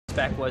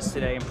Spec was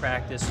today in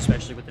practice,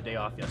 especially with the day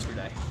off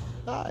yesterday?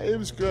 It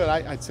was good.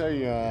 I tell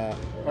you,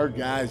 our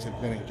guys have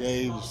been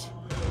engaged,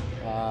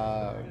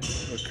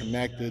 they're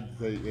connected.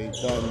 They've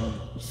done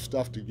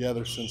stuff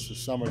together since the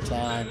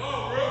summertime.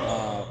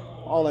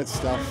 All that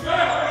stuff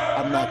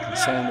I'm not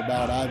concerned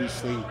about.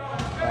 Obviously,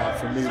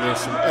 for me, there's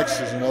some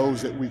X's and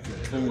O's that we can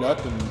clean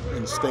up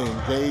and stay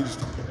engaged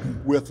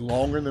with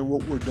longer than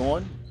what we're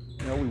doing.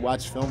 You know, we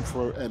watched film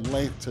for at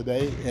length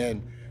today,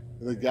 and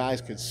the guys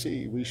could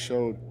see. We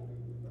showed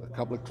a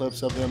couple of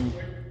clips of them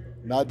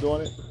not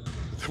doing it.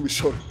 We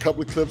showed a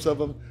couple of clips of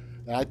them,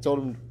 and I told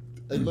them,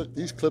 hey, look,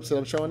 these clips that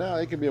I'm showing now,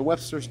 they can be a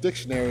Webster's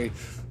dictionary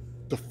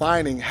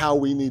defining how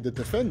we need to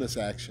defend this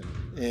action.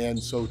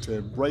 And so to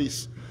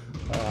embrace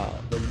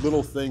the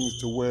little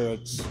things to where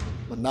it's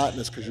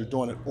monotonous because you're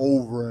doing it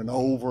over and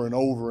over and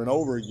over and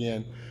over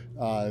again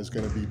is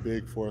going to be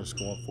big for us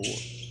going forward.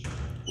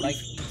 Like,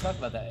 you talk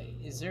about that.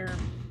 Is there,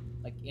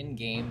 like, in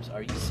games,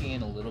 are you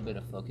seeing a little bit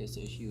of focus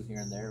issue here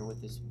and there with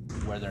this,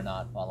 where they're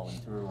not following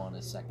through on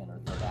a second or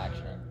third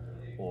action,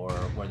 or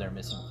where they're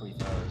missing free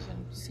throws,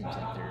 and it seems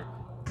like there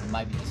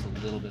might be just a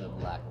little bit of a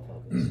lack of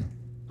focus?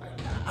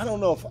 I don't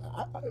know if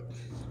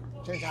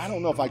James, I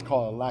don't know if I'd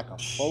call it a lack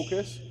of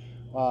focus.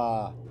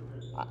 I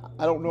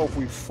don't know if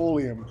we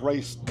fully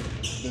embraced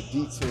the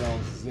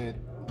details that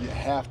you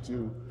have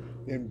to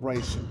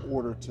embrace in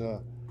order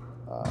to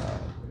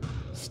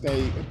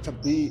stay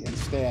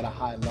at a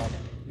high level.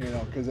 You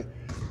know, because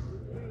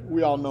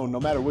we all know no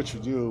matter what you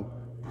do,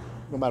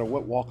 no matter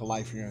what walk of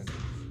life you're in,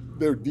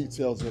 there are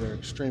details that are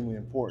extremely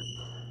important.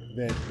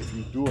 That if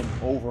you do them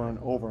over and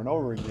over and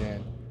over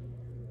again,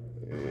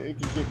 it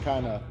can get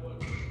kind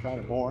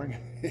of boring,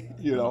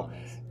 you know,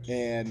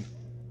 and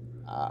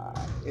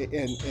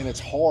it's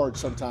hard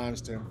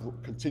sometimes to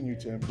continue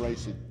to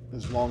embrace it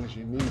as long as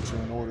you need to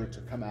in order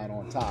to come out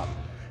on top.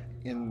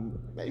 And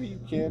maybe you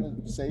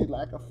can say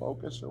lack of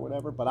focus or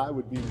whatever, but I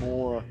would be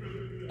more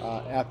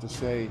apt to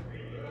say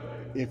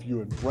if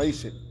you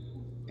embrace it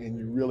and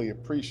you really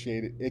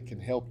appreciate it, it can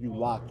help you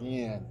lock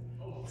in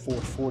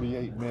for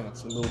 48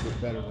 minutes a little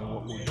bit better than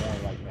what we're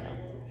doing right now.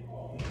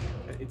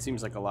 It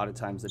seems like a lot of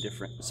times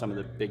some of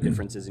the big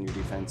differences in your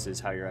defense is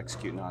how you're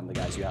executing on the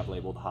guys you have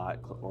labeled hot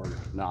or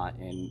not,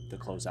 and the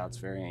closeouts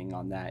varying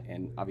on that.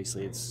 And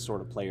obviously it's sort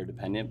of player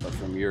dependent, but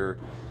from your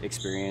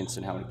experience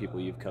and how many people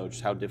you've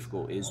coached, how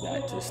difficult is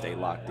that to stay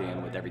locked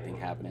in with everything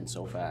happening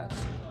so fast?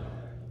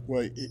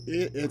 Well,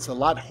 it's a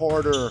lot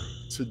harder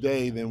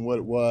today than what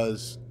it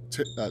was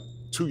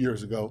 2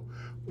 years ago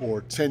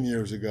or 10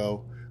 years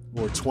ago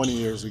or 20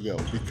 years ago,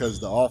 because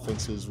the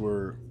offenses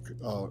were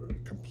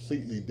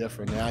completely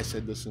different. And I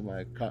said this in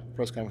my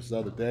press conference the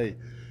other day,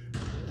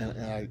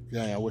 and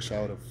I wish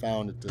I would have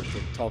found it to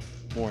talk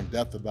more in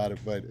depth about it.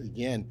 But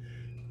again,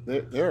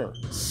 there are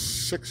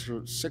six,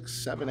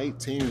 seven, 8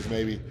 teams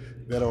maybe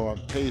that are on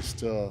pace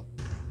to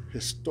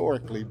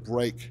historically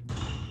break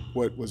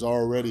what was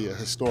already a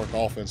historic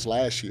offense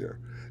last year.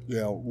 You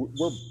know,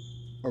 we're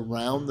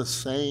around the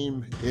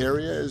same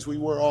area as we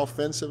were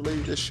offensively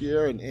this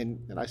year,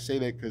 and I say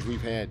that because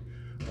we've had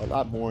a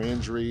lot more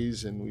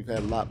injuries and we've had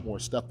a lot more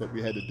stuff that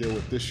we had to deal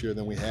with this year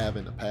than we have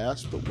in the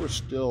past, but we're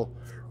still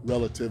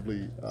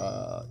relatively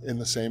in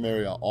the same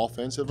area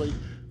offensively,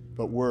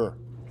 but we're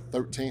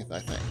 13th, I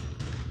think.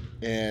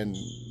 And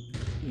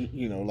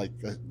you know, like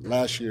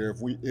last year,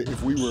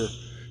 if we were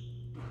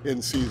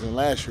in season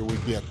last year,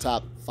 we'd be a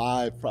top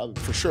 5, probably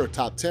for sure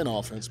top 10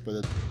 offense,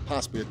 but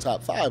possibly a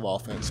top 5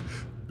 offense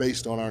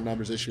based on our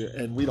numbers this year,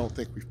 and we don't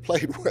think we've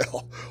played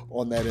well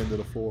on that end of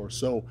the floor.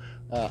 So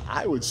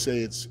I would say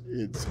it's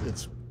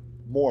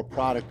more a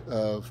product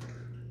of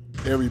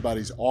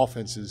everybody's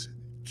offenses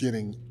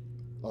getting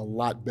a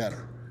lot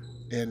better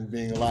and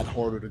being a lot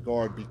harder to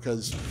guard,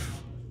 because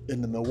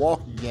in the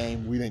Milwaukee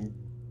game we didn't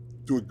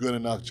do a good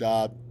enough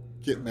job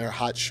getting their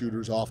hot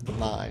shooters off the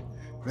line.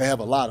 They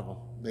have a lot of them,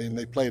 and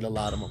they played a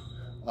lot of them.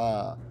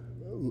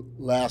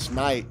 Last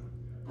night,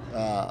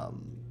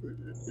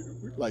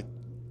 like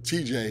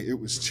TJ, it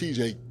was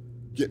TJ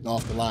getting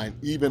off the line.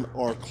 Even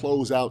our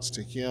closeouts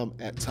to him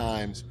at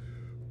times,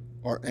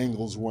 our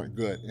angles weren't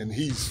good. And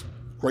he's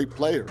a great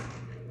player,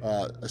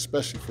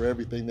 especially for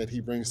everything that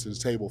he brings to the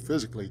table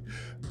physically.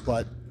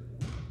 But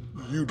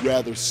you'd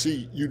rather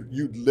see,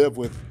 you'd live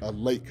with a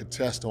late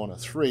contest on a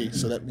 3,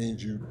 so that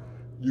means you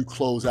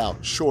close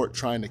out short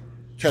trying to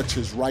catch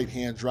his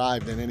right-hand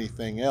drive than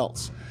anything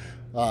else.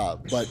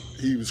 But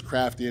he was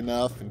crafty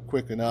enough and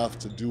quick enough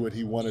to do what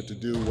he wanted to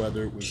do,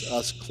 whether it was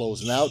us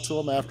closing out to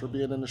him after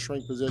being in the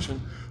shrink position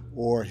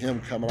or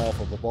him coming off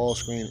of a ball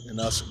screen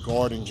and us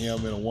guarding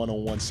him in a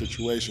one-on-one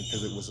situation,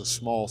 because it was a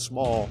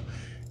small,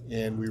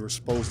 and we were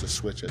supposed to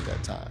switch at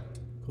that time.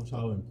 Coach,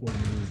 how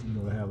important it is,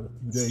 to have a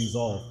few days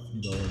off,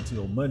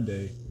 until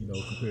Monday,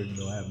 compared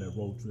to, having that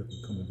road trip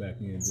and coming back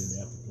in, then they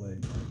have to play.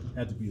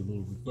 Had to be a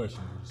little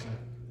refreshing, would you say?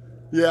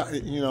 Yeah,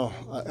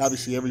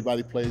 obviously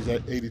everybody plays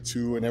at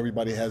 82 and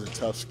everybody has a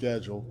tough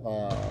schedule,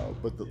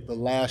 but the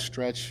last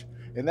stretch,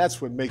 and that's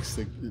what makes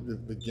the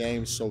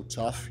game so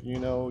tough. You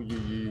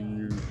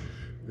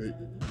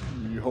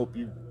hope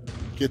you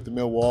get the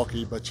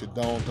Milwaukee, but you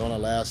don't on a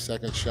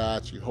last-second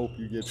shot. You hope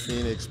you get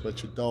Phoenix,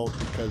 but you don't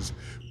because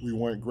we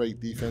weren't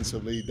great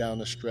defensively down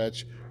the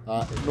stretch,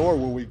 nor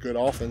were we good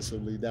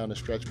offensively down the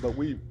stretch. But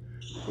we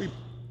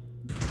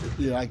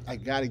I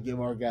got to give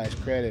our guys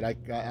credit.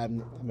 I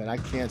mean, I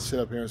can't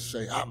sit up here and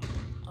say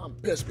I'm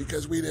pissed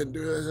because we didn't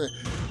do this.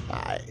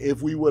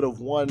 If we would have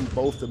won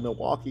both the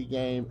Milwaukee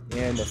game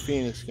and the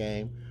Phoenix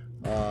game,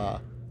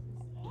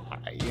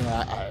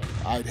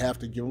 I'd have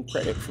to give them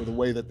credit for the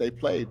way that they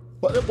played,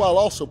 but while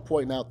also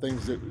pointing out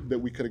things that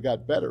we could have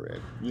got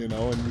better in,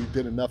 and we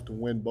did enough to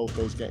win both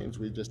those games.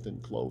 We just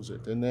didn't close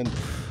it. And then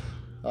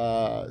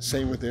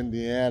same with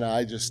Indiana.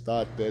 I just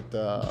thought that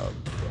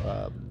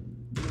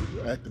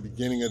at the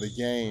beginning of the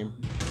game,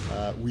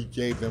 we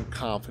gave them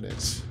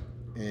confidence.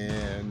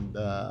 And,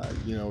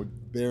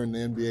 they're in the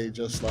NBA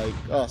just like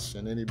us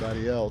and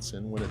anybody else.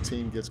 And when a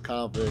team gets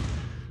confident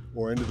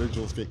or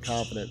individuals get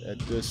confident at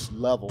this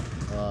level,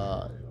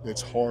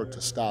 it's hard to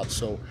stop.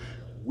 So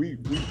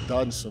we've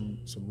done some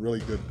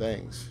really good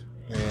things.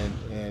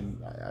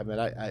 And I mean,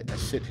 I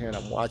sit here and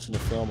I'm watching the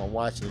film, I'm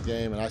watching the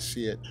game, and I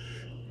see it.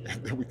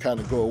 And then we kind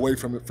of go away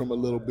from it from a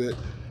little bit.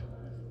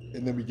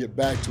 And then we get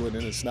back to it,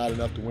 and it's not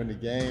enough to win the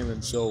game.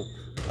 And so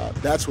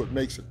that's what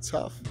makes it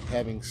tough.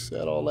 Having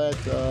said all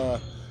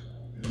that,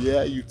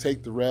 you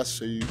take the rest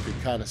so you can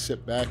kind of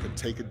sit back and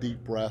take a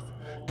deep breath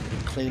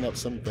and clean up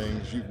some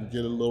things. You can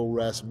get a little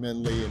rest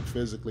mentally and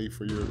physically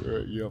for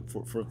your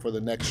for the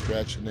next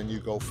stretch, and then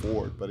you go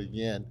forward. But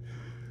again,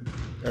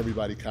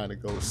 everybody kind of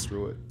goes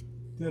through it.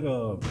 Did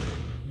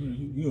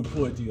you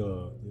employed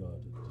the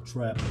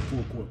trap and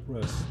full court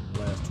press in the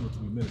last 2 or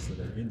 3 minutes of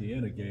that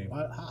Indiana game?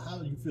 How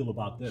do you feel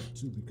about that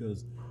too?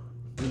 Because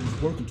it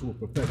was working to a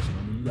perfection.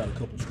 I mean, you got a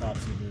couple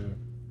stops in there,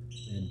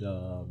 and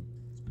I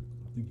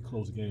think you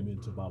closed the game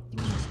into about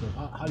 3 and stuff.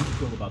 How do you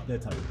feel about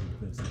that type of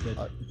defense at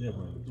that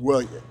range?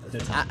 Well,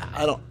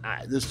 I don't.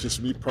 This is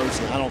just me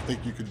personally. I don't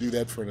think you could do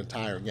that for an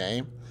entire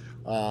game,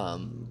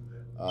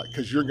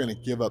 because you're going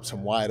to give up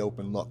some wide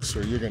open looks,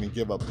 or you're going to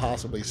give up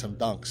possibly some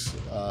dunks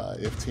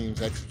if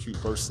teams execute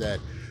versus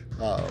that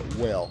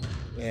well,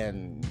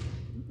 and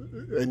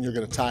you're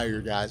going to tire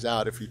your guys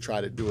out if you try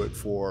to do it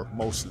for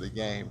most of the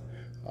game.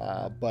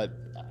 But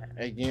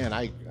again,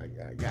 I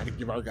got to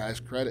give our guys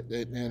credit,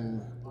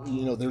 and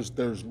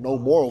there's no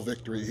moral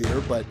victory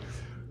here, but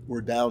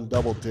we're down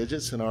double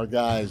digits, and our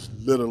guys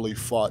literally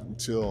fought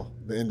until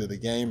the end of the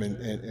game,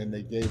 and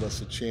they gave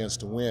us a chance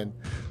to win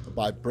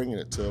by bringing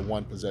it to a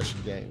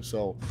one-possession game.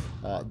 So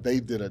they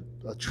did a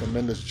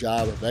tremendous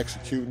job of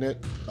executing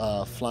it,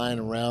 flying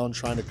around,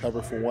 trying to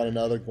cover for one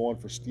another, going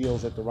for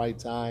steals at the right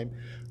time.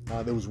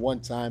 There was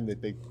one time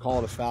that they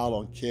called a foul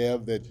on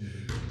Kev that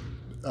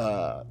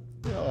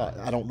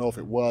I don't know if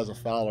it was a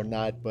foul or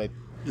not, but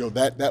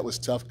that was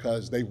tough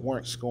because they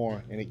weren't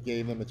scoring, and it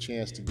gave them a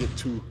chance to get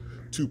two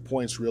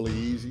points really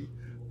easy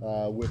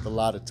with a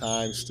lot of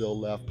time still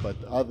left. But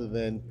other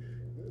than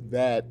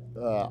that,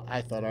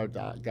 I thought our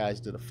guys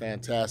did a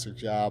fantastic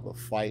job of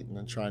fighting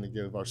and trying to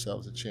give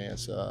ourselves a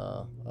chance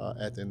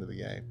at the end of the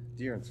game.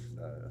 De'Aaron's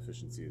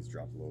efficiency has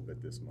dropped a little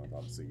bit this month.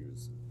 Obviously, he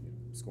was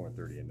scoring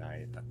 30 a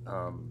night.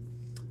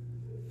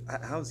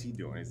 How's he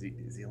doing? Is he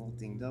a little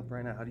dinged up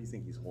right now? How do you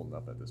think he's holding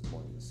up at this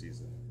point in the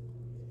season?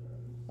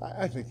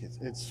 I think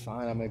it's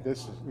fine. I mean,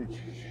 this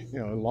is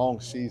a long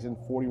season,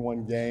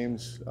 41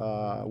 games.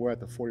 We're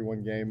at the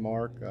 41 game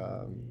mark.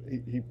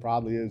 He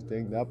probably is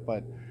dinged up,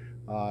 but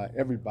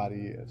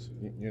everybody is,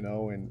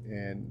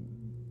 and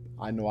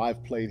I know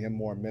I've played him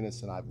more minutes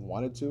than I've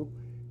wanted to,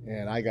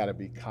 and I got to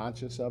be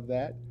conscious of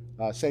that.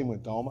 Same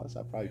with Domas.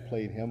 I probably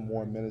played him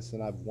more minutes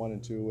than I've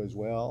wanted to as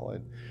well,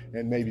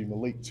 and maybe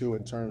Malik too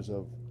in terms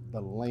of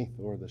the length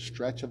or the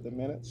stretch of the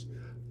minutes.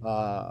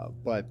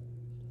 But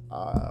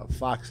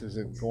Fox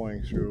isn't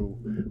going through,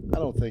 I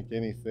don't think,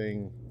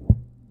 anything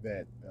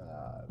that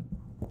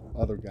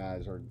other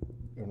guys are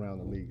around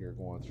the league are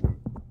going through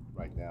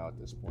right now at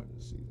this point in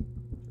the season.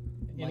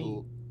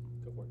 Go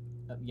for it.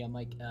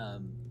 Mike,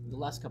 the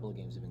last couple of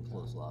games have been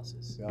close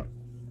losses. Yep.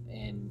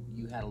 And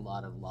you had a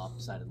lot of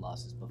lopsided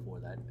losses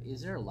before that.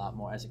 Is there a lot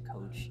more as a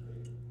coach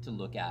to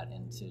look at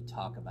and to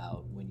talk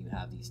about when you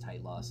have these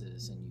tight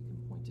losses and you can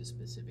point to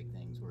specific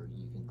things where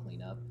you can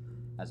clean up,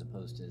 as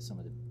opposed to some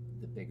of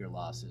the bigger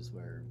losses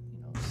where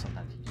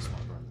sometimes you just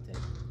want to burn the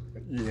table?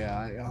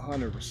 Yeah,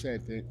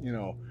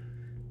 100%.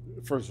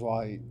 First of all,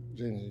 I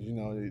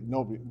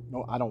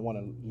don't want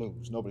to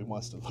lose. Nobody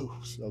wants to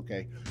lose.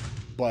 Okay,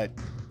 but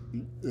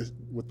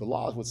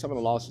with some of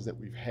the losses that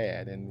we've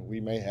had, and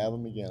we may have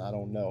them again, I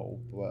don't know,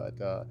 but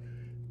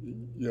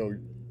you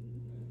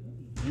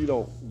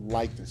don't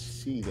like to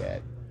see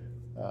that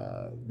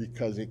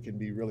because it can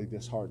be really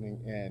disheartening,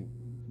 and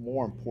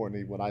more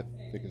importantly, what I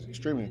think is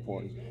extremely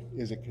important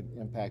is it can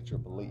impact your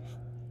belief,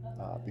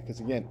 because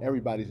again,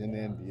 everybody's in the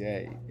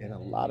NBA, and a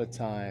lot of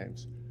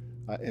times,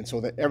 and so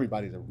that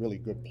everybody's a really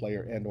good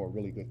player and or a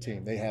really good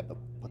team. They have the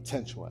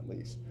potential at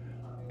least,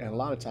 and a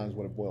lot of times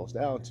what it boils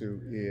down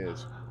to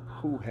is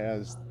who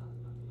has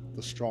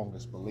the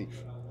strongest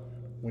belief.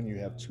 when you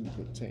have two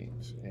good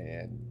teams.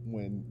 And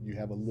when you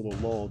have a little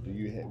lull, when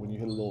you hit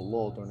a little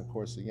lull during the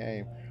course of the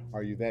game,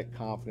 are you that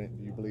confident?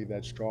 Do you believe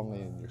that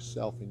strongly in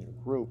yourself, in your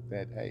group,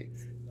 that, hey,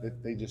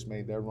 that they just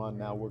made their run,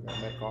 now we're going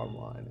to make our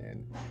run?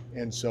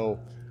 And so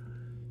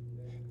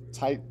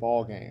tight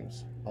ball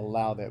games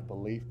allow that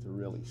belief to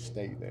really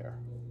stay there.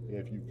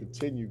 If you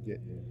continue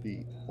getting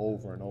beat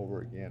over and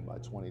over again by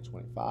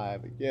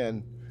 2025,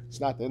 again, it's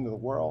not the end of the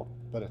world,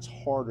 but it's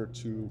harder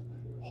to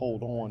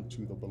hold on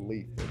to the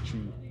belief that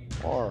you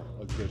are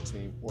a good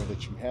team or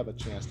that you have a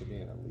chance to be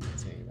an elite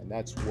team. And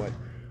that's what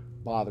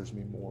bothers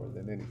me more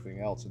than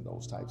anything else in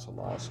those types of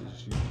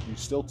losses. You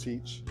still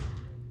teach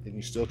and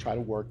you still try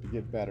to work to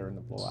get better in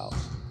the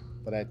blowouts,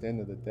 but at the end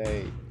of the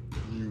day,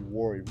 you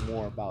worry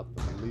more about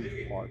the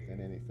belief part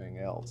than anything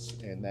else,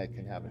 and that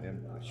can have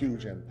a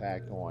huge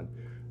impact on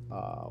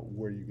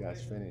where you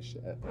guys finish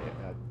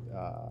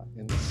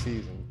in the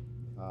season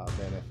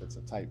than if it's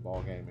a tight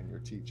ball game and you're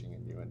teaching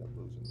and you end up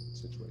losing a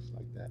situation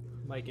like that.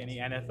 Mike, any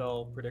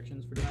NFL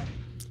predictions for tonight?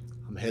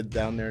 I'm headed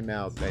down there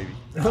now, baby.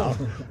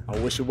 I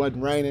wish it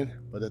wasn't raining,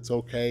 but it's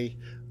okay.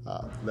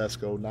 Let's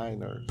go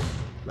Niners.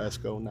 Let's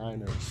go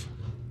Niners.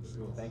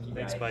 Thank you.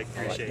 Thanks, Mike.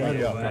 Appreciate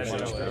it.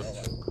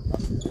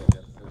 it.